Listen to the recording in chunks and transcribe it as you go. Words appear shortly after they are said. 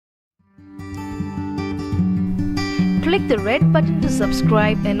Click the red button to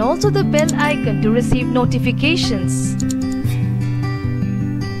subscribe and also the bell icon to receive notifications.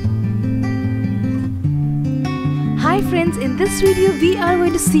 Hi friends, in this video we are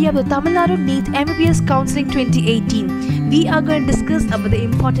going to see about the Tamil Nadu NEET MBBS Counselling 2018. We are going to discuss about the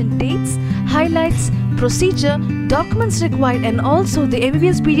important dates, highlights, procedure, documents required and also the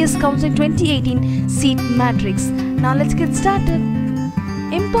MBBS BDS Counselling 2018 seat matrix. Now let's get started.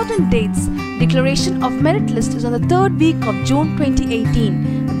 Important dates. Declaration of merit list is on the 3rd week of June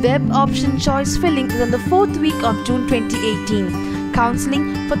 2018. Web option choice filling is on the 4th week of June 2018.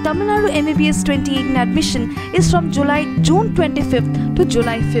 Counselling for Tamil Nadu MBBS 2018 admission is from June 25th to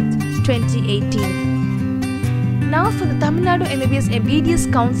July 5th, 2018. Now for the Tamil Nadu MBBS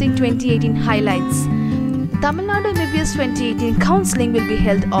BDS Counselling 2018 highlights. Tamil Nadu MBBS 2018 counselling will be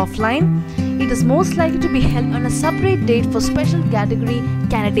held offline. It is most likely to be held on a separate date for special category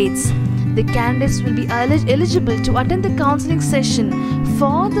candidates. The candidates will be eligible to attend the counselling session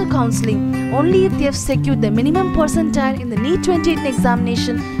for the counselling only if they have secured the minimum percentile in the NEET 2018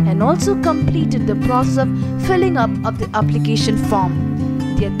 examination and also completed the process of filling up of the application form.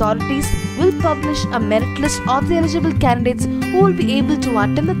 The authorities will publish a merit list of the eligible candidates who will be able to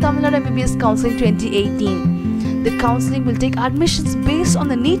attend the Tamil Nadu MBBS Counselling 2018. The counselling will take admissions based on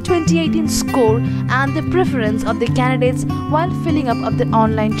the NEET 2018 score and the preference of the candidates while filling up of the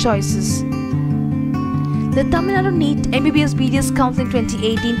online choices. The Tamil Nadu NEET MBBS BDS Counselling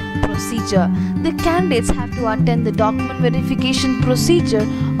 2018 procedure. The candidates have to attend the document verification procedure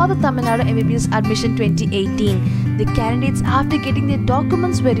of the Tamil Nadu MBBS admission 2018. The candidates, after getting their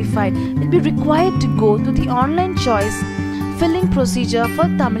documents verified, will be required to go to the online choice filling procedure for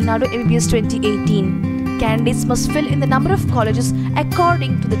Tamil Nadu MBBS 2018. Candidates must fill in the number of colleges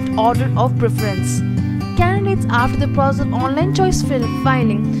according to the order of preference. Candidates, after the process of online choice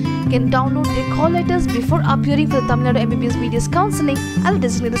filing, can download their call letters before appearing for the Tamil Nadu MBBS BDS counselling at the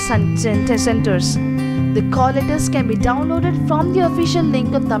designated centers. The call letters can be downloaded from the official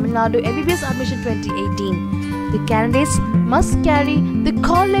link of Tamil Nadu MBBS Admission 2018. The candidates must carry the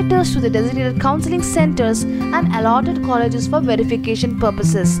call letters to the designated counselling centers and allotted colleges for verification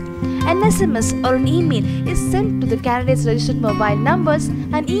purposes. An SMS or an email is sent to the candidates' registered mobile numbers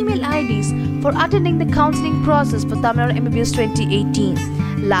and email IDs for attending the counselling process for Tamil Nadu MBBS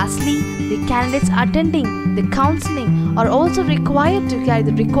 2018. Lastly, the candidates attending the counselling are also required to carry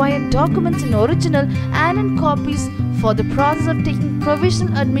the required documents in original and in copies for the process of taking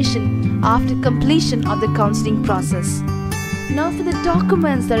provisional admission after completion of the counselling process. Now for the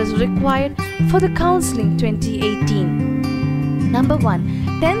documents that is required for the counselling 2018. Number 1.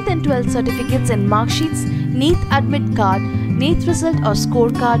 10th and 12th certificates and mark sheets, NEET admit card, NEET result or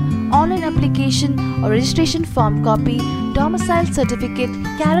scorecard, online application or registration form copy, domicile certificate,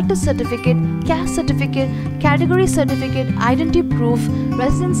 character certificate, caste certificate, category certificate, identity proof,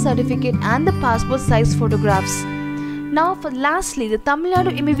 residence certificate and the passport size photographs. Now for lastly, the Tamil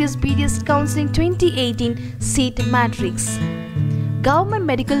Nadu MBBS BDS Counselling 2018 seat matrix. Government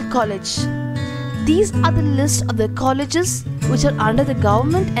Medical College. These are the list of the colleges which are under the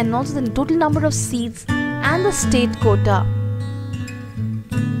government and also the total number of seats and the state quota.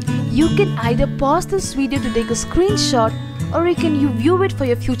 You can either pause this video to take a screenshot or you can view it for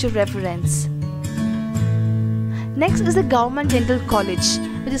your future reference. Next is the Government Dental College,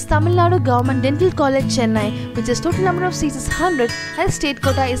 which is Tamil Nadu Government Dental College Chennai, which is total number of seats is 100 and state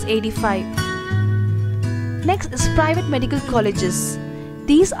quota is 85. Next is Private Medical Colleges.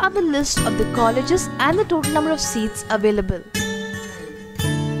 These are the list of the colleges and the total number of seats available.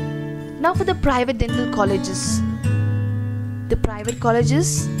 Now for the private dental colleges. The private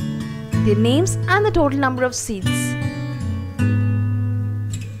colleges, their names and the total number of seats.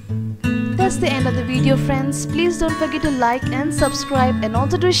 That's the end of the video friends. Please don't forget to like and subscribe and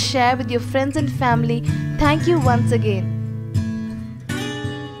also to share with your friends and family. Thank you once again.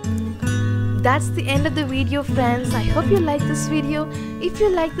 That's the end of the video friends. I hope you like this video. If you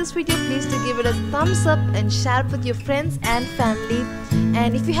like this video, please do give it a thumbs up and share it with your friends and family.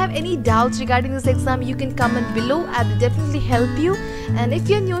 And if you have any doubts regarding this exam, you can comment below. I will definitely help you. And if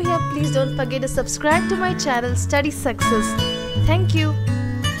you're new here, please don't forget to subscribe to my channel StudySuccess. Thank you.